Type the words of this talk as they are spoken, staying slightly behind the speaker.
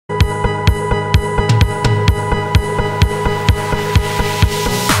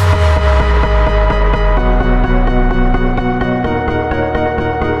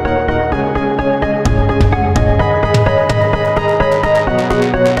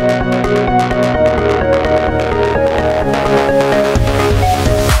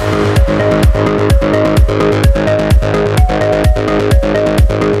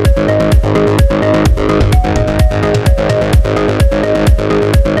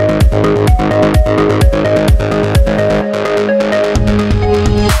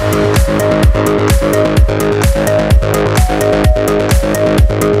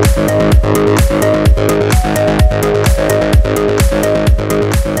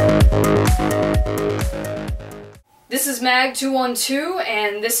is Mag212,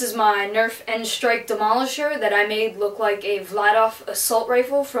 and this is my Nerf N-Strike Demolisher that I made look like a Vladof assault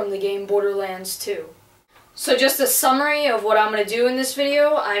rifle from the game Borderlands 2. So just a summary of what I'm going to do in this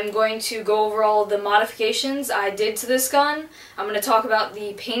video. I'm going to go over all the modifications I did to this gun. I'm going to talk about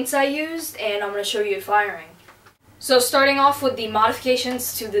the paints I used, and I'm going to show you it firing. So starting off with the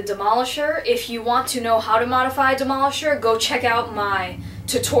modifications to the Demolisher, if you want to know how to modify a Demolisher, go check out my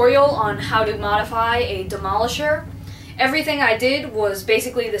tutorial on how to modify a Demolisher. Everything I did was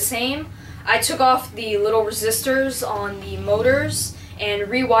basically the same. I took off the little resistors on the motors and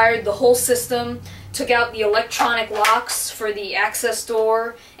rewired the whole system, took out the electronic locks for the access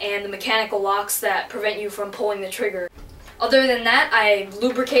door and the mechanical locks that prevent you from pulling the trigger. Other than that, I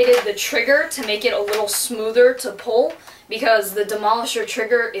lubricated the trigger to make it a little smoother to pull because the Demolisher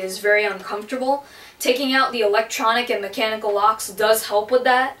trigger is very uncomfortable. Taking out the electronic and mechanical locks does help with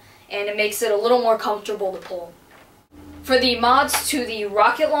that, and it makes it a little more comfortable to pull. For the mods to the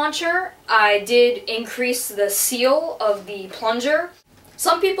rocket launcher, I did increase the seal of the plunger.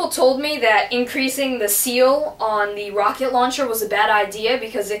 Some people told me that increasing the seal on the rocket launcher was a bad idea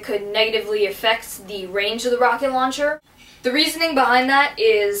because it could negatively affect the range of the rocket launcher. The reasoning behind that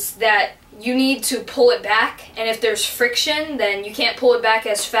is that you need to pull it back, and if there's friction, then you can't pull it back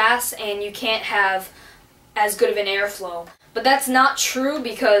as fast and you can't have as good of an airflow. But that's not true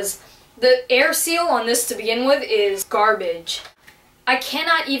because the air seal on this to begin with is garbage. I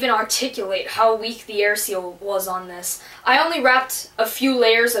cannot even articulate how weak the air seal was on this. I only wrapped a few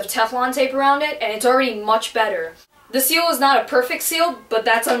layers of Teflon tape around it, and it's already much better. The seal is not a perfect seal, but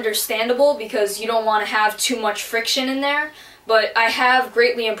that's understandable because you don't want to have too much friction in there. But I have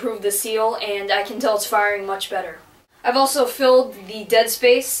greatly improved the seal, and I can tell it's firing much better. I've also filled the dead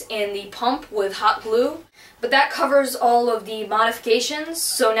space in the pump with hot glue, but that covers all of the modifications,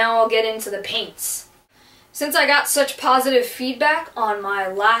 so now I'll get into the paints. Since I got such positive feedback on my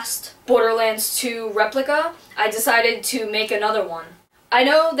last Borderlands 2 replica, I decided to make another one. I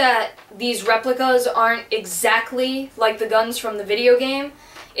know that these replicas aren't exactly like the guns from the video game.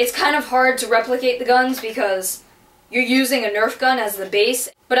 It's kind of hard to replicate the guns because you're using a Nerf gun as the base,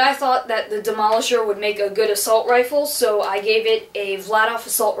 but I thought that the Demolisher would make a good assault rifle, so I gave it a Vladof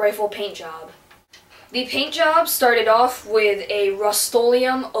assault rifle paint job. The paint job started off with a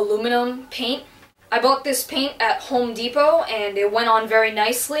Rust-Oleum aluminum paint. I bought this paint at Home Depot and it went on very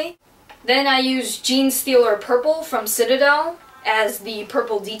nicely. Then I used Genestealer Purple from Citadel as the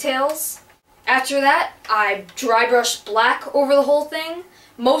purple details. After that, I dry brushed black over the whole thing,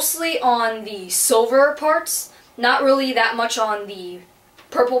 mostly on the silver parts, not really that much on the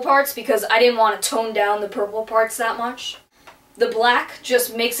purple parts because I didn't want to tone down the purple parts that much. The black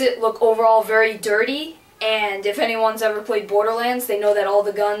just makes it look overall very dirty, and if anyone's ever played Borderlands, they know that all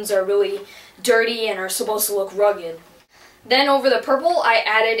the guns are really dirty and are supposed to look rugged. Then over the purple, I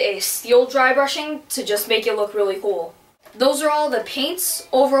added a steel dry brushing to just make it look really cool. Those are all the paints.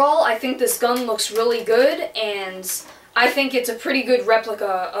 Overall, I think this gun looks really good, and I think it's a pretty good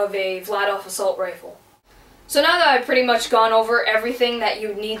replica of a Vladof assault rifle. So now that I've pretty much gone over everything that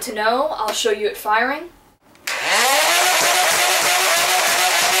you need to know, I'll show you it firing.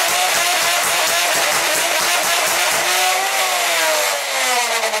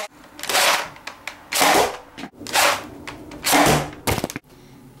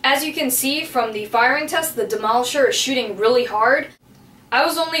 As you can see from the firing test, the Demolisher is shooting really hard. I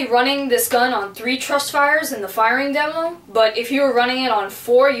was only running this gun on 3 trust fires in the firing demo, but if you were running it on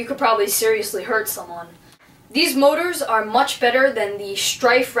 4, you could probably seriously hurt someone. These motors are much better than the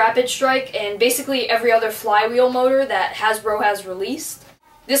Strife Rapid Strike and basically every other flywheel motor that Hasbro has released.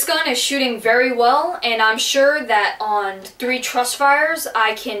 This gun is shooting very well, and I'm sure that on 3 trust fires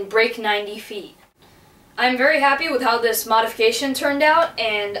I can break 90 feet. I'm very happy with how this modification turned out,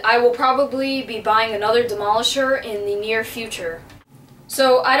 and I will probably be buying another Demolisher in the near future.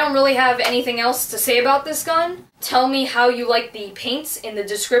 So I don't really have anything else to say about this gun. Tell me how you like the paints in the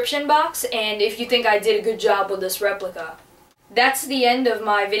description box, and if you think I did a good job with this replica. That's the end of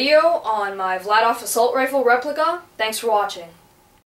my video on my Vladof assault rifle replica. Thanks for watching.